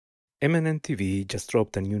MNNTVE just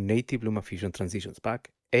dropped a new Native LumaFusion Transitions Pack,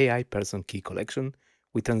 AI Person Key Collection,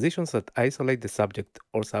 with transitions that isolate the subject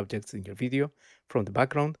or subjects in your video from the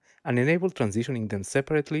background and enable transitioning them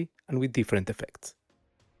separately and with different effects.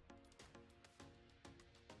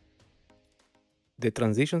 The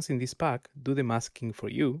transitions in this pack do the masking for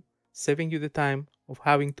you, saving you the time of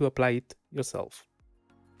having to apply it yourself.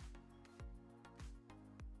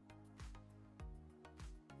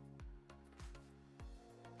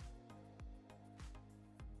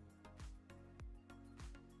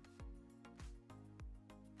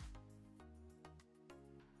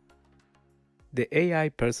 The AI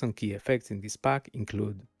person key effects in this pack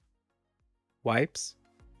include wipes,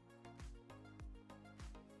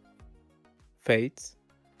 fades,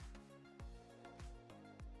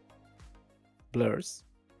 blurs,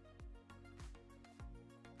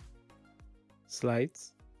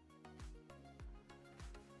 slides,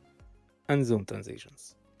 and zoom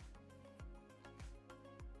transitions.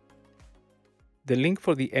 The link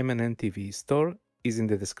for the MNNTVE store is in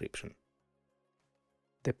the description.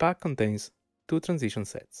 The pack contains two transition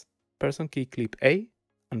sets, Person Key Clip A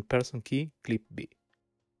and Person Key Clip B.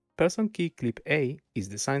 Person Key Clip A is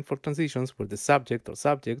designed for transitions where the subject or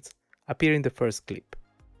subjects appear in the first clip,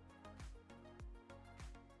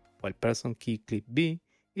 while Person Key Clip B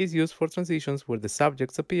is used for transitions where the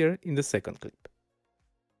subjects appear in the second clip.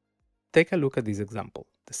 Take a look at this example.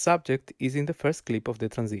 The subject is in the first clip of the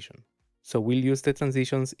transition, so we'll use the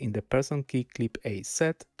transitions in the Person Key Clip A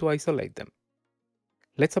set to isolate them.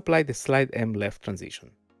 Let's apply the slide M left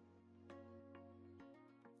transition.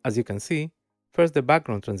 As you can see, first the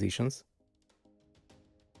background transitions,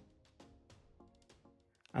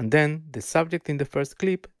 and then the subject in the first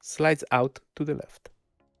clip slides out to the left.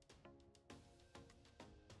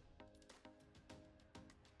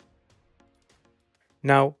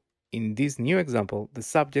 Now, in this new example, the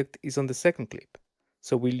subject is on the second clip,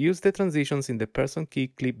 so we'll use the transitions in the Person Key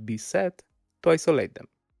Clip B set to isolate them.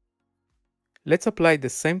 Let's apply the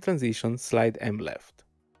same transition slide M left.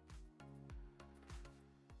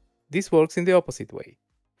 This works in the opposite way.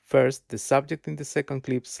 First, the subject in the second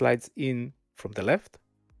clip slides in from the left,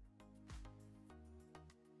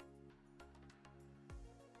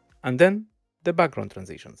 and then the background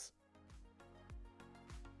transitions.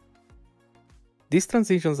 These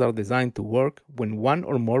transitions are designed to work when one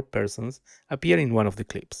or more persons appear in one of the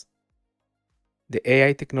clips. The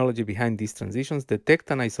AI technology behind these transitions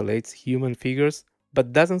detects and isolates human figures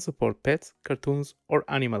but doesn't support pets, cartoons, or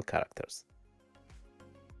animal characters.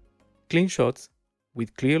 Clean shots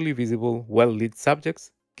with clearly visible, well-lit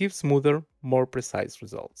subjects give smoother, more precise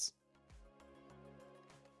results.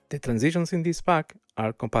 The transitions in this pack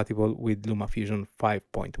are compatible with LumaFusion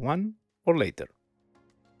 5.1 or later.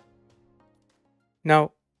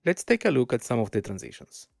 Now, let's take a look at some of the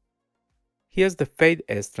transitions. Here's the Fade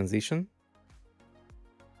S transition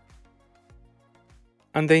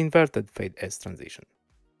and the inverted Fade S transition.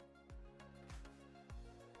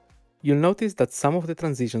 You'll notice that some of the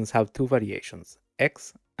transitions have two variations,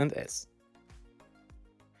 X and S.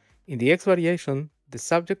 In the X variation, the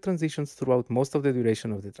subject transitions throughout most of the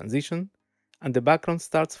duration of the transition, and the background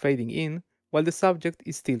starts fading in while the subject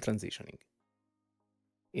is still transitioning.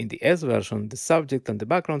 In the S version, the subject and the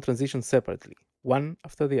background transition separately, one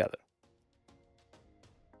after the other.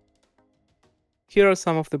 Here are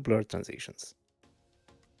some of the blur transitions.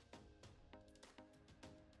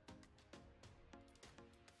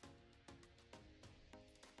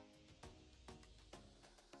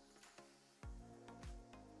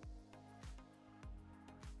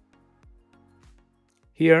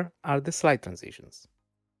 Here are the slide transitions.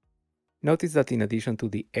 Notice that in addition to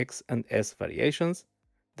the X and S variations,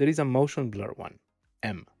 there is a motion blur one,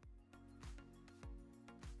 M.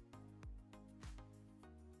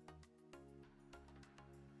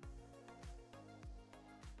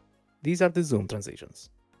 These are the zoom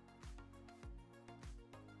transitions.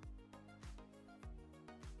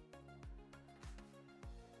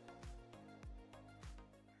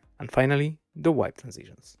 And finally, the wipe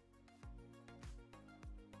transitions.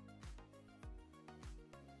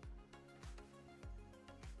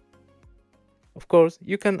 Of course,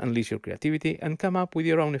 you can unleash your creativity and come up with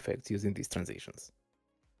your own effects using these transitions.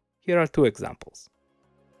 Here are two examples.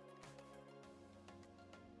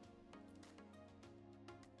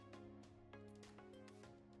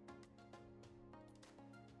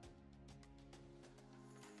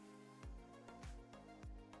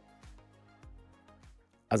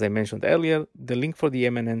 As I mentioned earlier, the link for the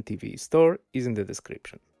MNNTVE store is in the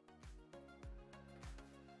description.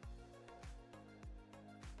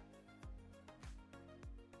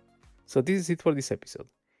 So this is it for this episode.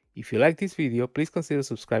 If you like this video, please consider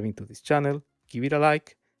subscribing to this channel, give it a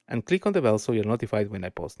like, and click on the bell so you're notified when I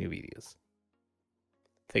post new videos.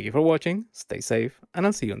 Thank you for watching, stay safe, and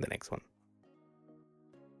I'll see you on the next one.